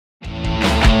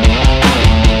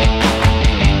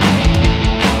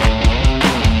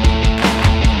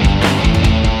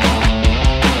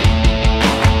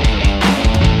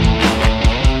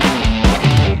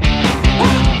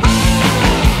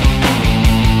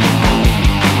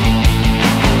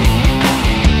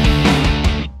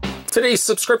Today's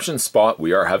subscription spot,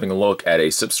 we are having a look at a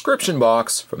subscription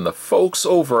box from the folks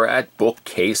over at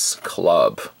Bookcase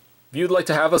Club. If you'd like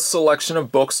to have a selection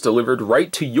of books delivered right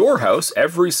to your house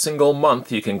every single month,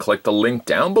 you can click the link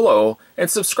down below and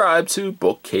subscribe to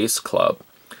Bookcase Club.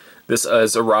 This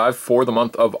has arrived for the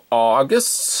month of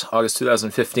August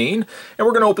 2015, and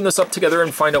we're going to open this up together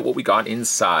and find out what we got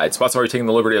inside. Spot's already taken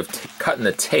the liberty of cutting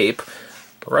the tape.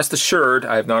 But rest assured,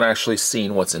 I have not actually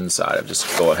seen what's inside. I've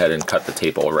just go ahead and cut the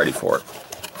tape already for it.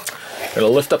 Going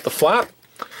to lift up the flap,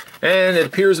 and it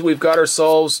appears we've got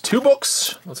ourselves 2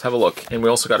 books. Let's have a look. And we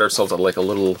also got ourselves like a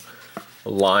little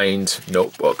lined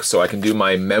notebook, so I can do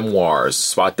my memoirs.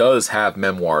 Spot does have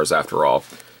memoirs after all.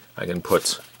 I can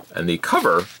put, and the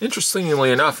cover, interestingly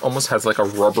enough, almost has like a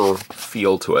rubber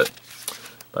feel to it.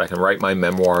 But I can write my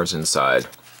memoirs inside.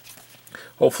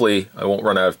 Hopefully I won't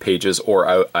run out of pages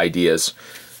or ideas,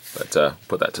 but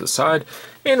put that to the side.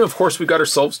 And of course we got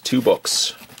ourselves 2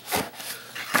 books.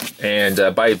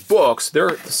 And by books,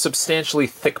 they're substantially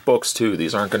thick books too.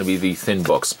 These aren't going to be the thin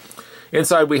books.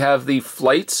 Inside we have The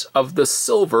Flight of the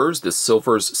Silvers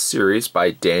series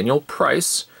by Daniel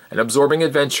Price. An absorbing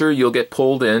adventure you'll get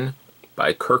pulled in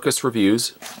by Kirkus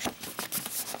Reviews.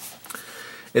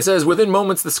 It says, within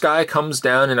moments the sky comes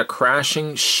down in a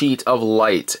crashing sheet of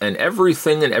light, and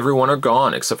everything and everyone are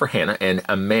gone except for Hannah and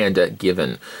Amanda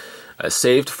Given.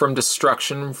 Saved from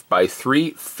destruction by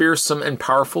 3 fearsome and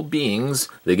powerful beings,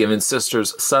 the Given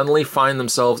sisters suddenly find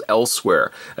themselves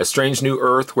elsewhere, a strange new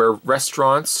earth where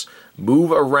restaurants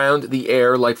move around the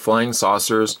air like flying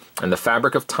saucers, and the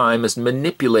fabric of time is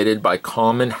manipulated by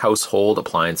common household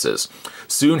appliances.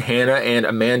 Soon Hannah and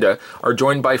Amanda are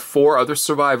joined by 4 other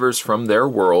survivors from their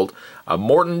world, a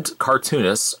mordant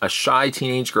cartoonist, a shy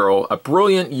teenage girl, a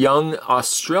brilliant young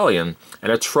Australian,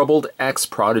 and a troubled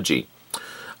ex-prodigy.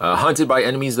 Hunted by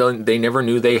enemies they never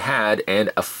knew they had,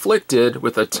 and afflicted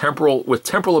with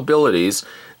temporal abilities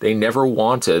they never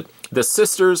wanted, the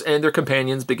sisters and their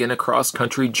companions begin a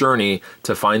cross-country journey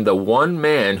to find the one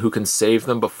man who can save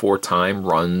them before time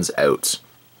runs out.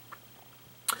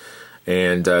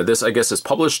 And this, I guess, is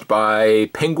published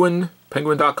by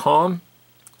Penguin.com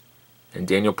and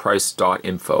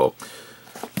DanielPrice.info.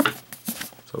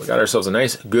 So we got ourselves a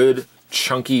nice, good,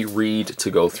 chunky read to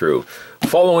go through.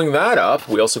 Following that up,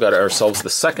 we also got ourselves the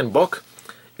second book.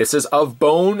 It says Of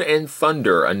Bone and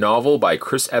Thunder, a novel by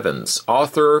Chris Evans,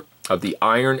 author of the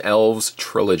Iron Elves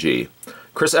trilogy.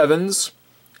 Chris Evans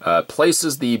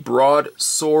places the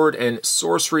broadsword and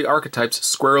sorcery archetypes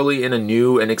squarely in a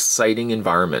new and exciting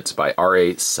environment by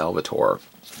R.A. Salvatore.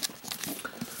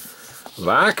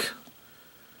 Back.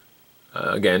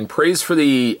 Again, praise for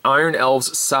the Iron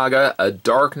Elves saga, a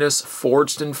darkness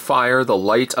forged in fire, the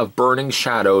light of burning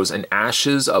shadows, and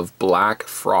ashes of black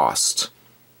frost.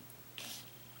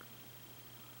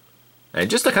 And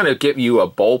just to kind of give you a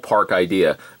ballpark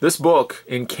idea, this book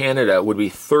in Canada would be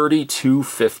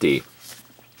 $32.50.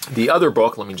 The other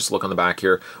book, let me just look on the back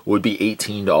here, would be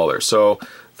 $18. So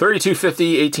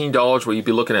 $32.50, $18, where you'd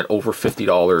be looking at over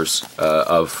 $50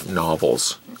 of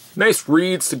novels. Nice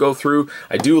reads to go through.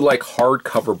 I do like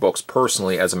hardcover books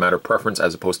personally as a matter of preference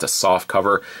as opposed to soft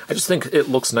cover. I just think it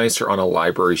looks nicer on a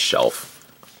library shelf.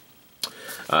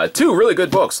 2 really good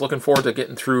books. Looking forward to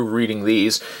getting through reading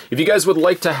these. If you guys would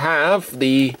like to have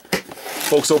the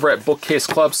folks over at Bookcase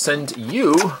Club send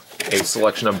you a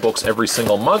selection of books every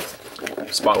single month,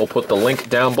 Spot will put the link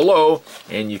down below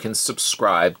and you can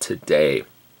subscribe today.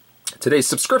 Today's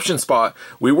subscription spot,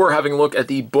 we were having a look at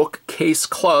the Bookcase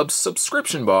Club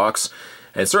subscription box,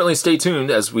 and certainly stay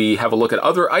tuned as we have a look at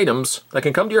other items that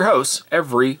can come to your house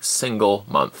every single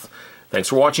month. Thanks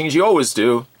for watching as you always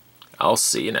do. I'll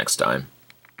see you next time.